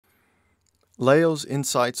Leo's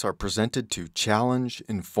insights are presented to challenge,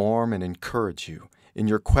 inform, and encourage you in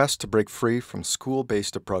your quest to break free from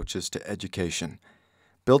school-based approaches to education.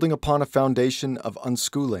 Building upon a foundation of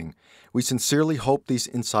unschooling, we sincerely hope these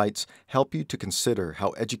insights help you to consider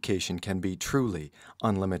how education can be truly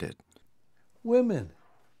unlimited. Women,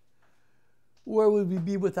 where would we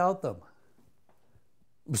be without them?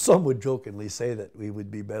 Some would jokingly say that we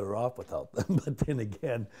would be better off without them, but then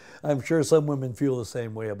again, I'm sure some women feel the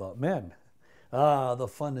same way about men. The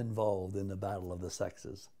fun involved in the battle of the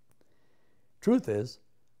sexes. Truth is,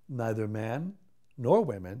 neither man nor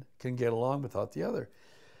women can get along without the other.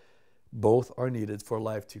 Both are needed for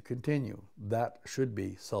life to continue. That should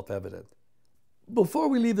be self-evident. Before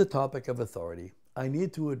we leave the topic of authority, I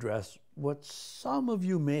need to address what some of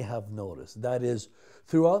you may have noticed. That is,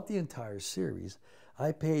 throughout the entire series,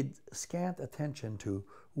 I paid scant attention to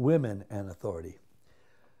women and authority.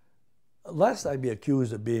 Lest I be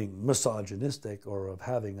accused of being misogynistic or of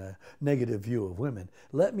having a negative view of women,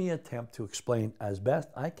 let me attempt to explain as best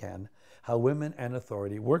I can how women and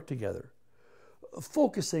authority work together,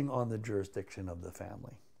 focusing on the jurisdiction of the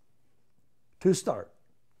family. To start,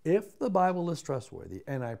 if the Bible is trustworthy,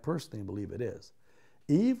 and I personally believe it is,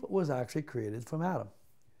 Eve was actually created from Adam.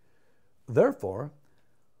 Therefore,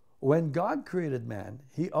 when God created man,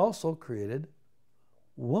 he also created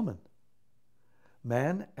woman.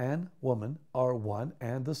 Man and woman are one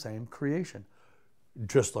and the same creation.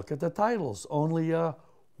 Just look at the titles. Only a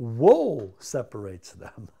woe separates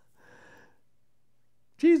them.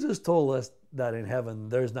 Jesus told us that in heaven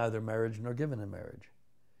there's neither marriage nor given in marriage.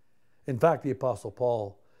 In fact, the Apostle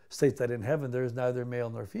Paul states that in heaven there is neither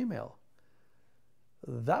male nor female.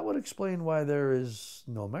 That would explain why there is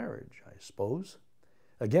no marriage, I suppose.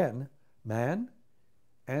 Again, man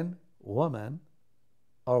and woman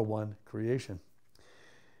are one creation.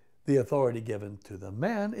 The authority given to the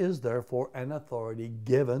man is therefore an authority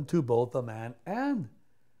given to both the man and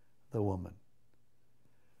the woman.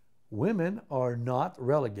 Women are not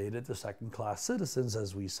relegated to second-class citizens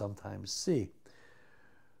as we sometimes see.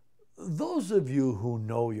 Those of you who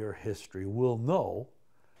know your history will know,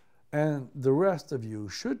 and the rest of you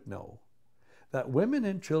should know, that women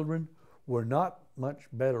and children were not much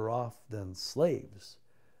better off than slaves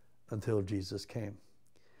until Jesus came.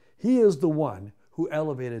 He is the one who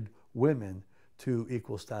elevated women to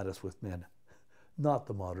equal status with men, not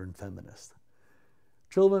the modern feminist.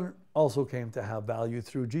 Children also came to have value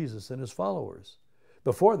through Jesus and his followers.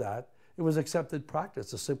 Before that, it was accepted practice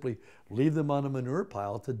to simply leave them on a manure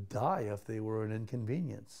pile to die if they were an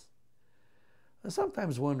inconvenience. I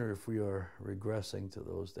sometimes wonder if we are regressing to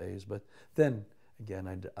those days, but then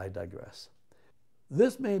again, I digress.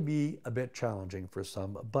 This may be a bit challenging for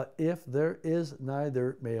some, but if there is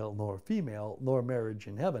neither male nor female nor marriage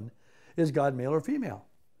in heaven, is God male or female?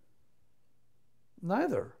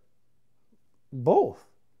 Neither. Both.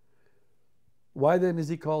 Why then is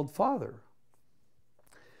he called Father?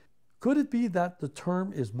 Could it be that the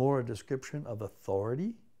term is more a description of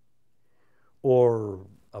authority or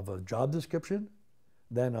of a job description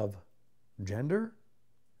than of gender?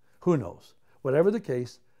 Who knows? Whatever the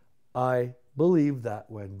case, I believe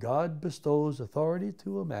that when God bestows authority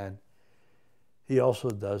to a man, he also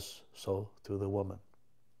does so to the woman.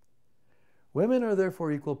 Women are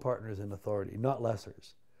therefore equal partners in authority, not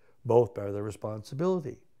lessers. Both bear their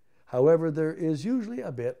responsibility. However, there is usually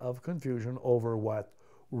a bit of confusion over what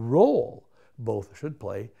role both should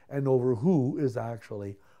play and over who is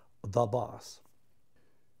actually the boss.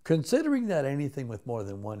 Considering that anything with more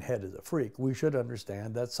than one head is a freak, we should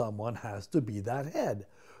understand that someone has to be that head.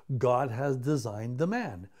 God has designed the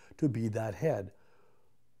man to be that head.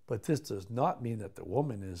 But this does not mean that the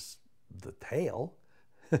woman is the tail.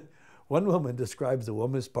 One woman describes the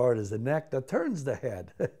woman's part as the neck that turns the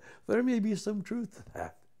head. There may be some truth to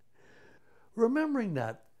that. Remembering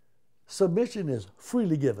that submission is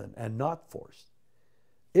freely given and not forced.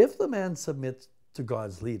 If the man submits to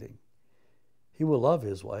God's leading, he will love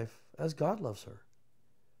his wife as God loves her.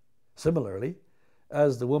 Similarly,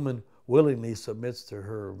 as the woman willingly submits to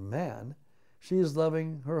her man, she is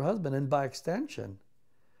loving her husband, and by extension,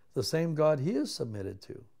 the same God he is submitted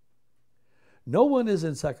to. No one is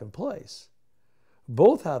in second place.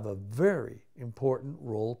 Both have a very important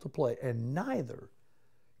role to play, and neither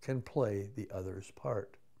can play the other's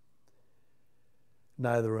part.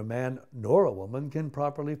 Neither a man nor a woman can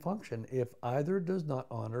properly function if either does not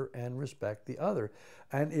honor and respect the other,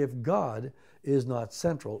 and if God is not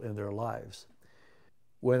central in their lives.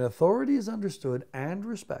 When authority is understood and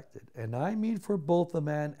respected, and I mean for both the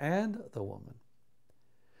man and the woman,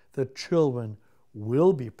 the children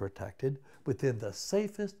will be protected within the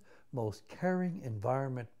safest, most caring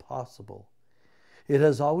environment possible. It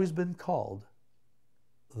has always been called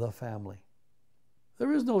the family.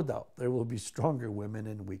 There is no doubt there will be stronger women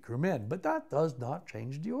and weaker men, but that does not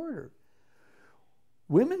change the order.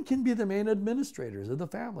 Women can be the main administrators of the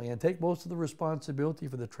family and take most of the responsibility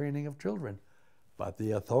for the training of children, but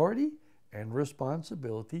the authority and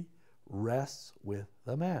responsibility rests with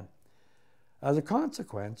the man. As a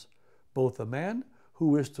consequence, both the man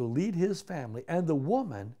who is to lead his family and the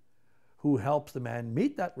woman who helps the man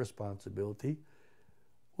meet that responsibility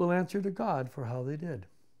will answer to God for how they did.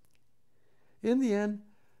 In the end,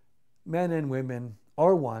 men and women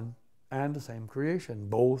are one and the same creation.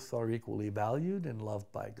 Both are equally valued and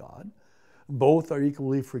loved by God. Both are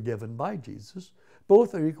equally forgiven by Jesus.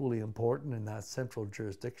 Both are equally important in that central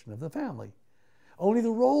jurisdiction of the family. Only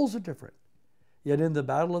the roles are different. Yet in the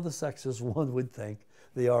battle of the sexes, one would think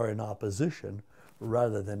they are in opposition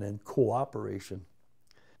rather than in cooperation.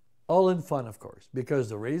 All in fun, of course, because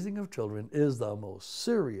the raising of children is the most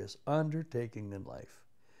serious undertaking in life.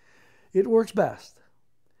 It works best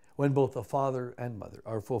when both the father and mother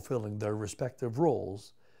are fulfilling their respective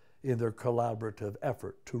roles in their collaborative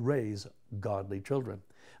effort to raise godly children.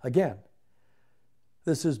 Again,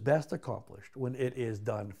 this is best accomplished when it is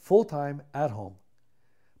done full-time at home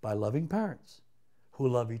by loving parents who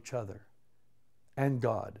love each other and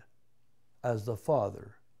God as the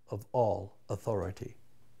Father of all authority.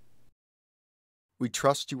 We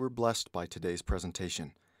trust you were blessed by today's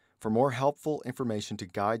presentation. For more helpful information to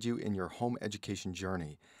guide you in your home education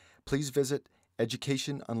journey, please visit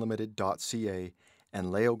educationunlimited.ca and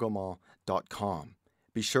leogaumont.com.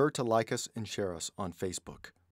 Be sure to like us and share us on Facebook.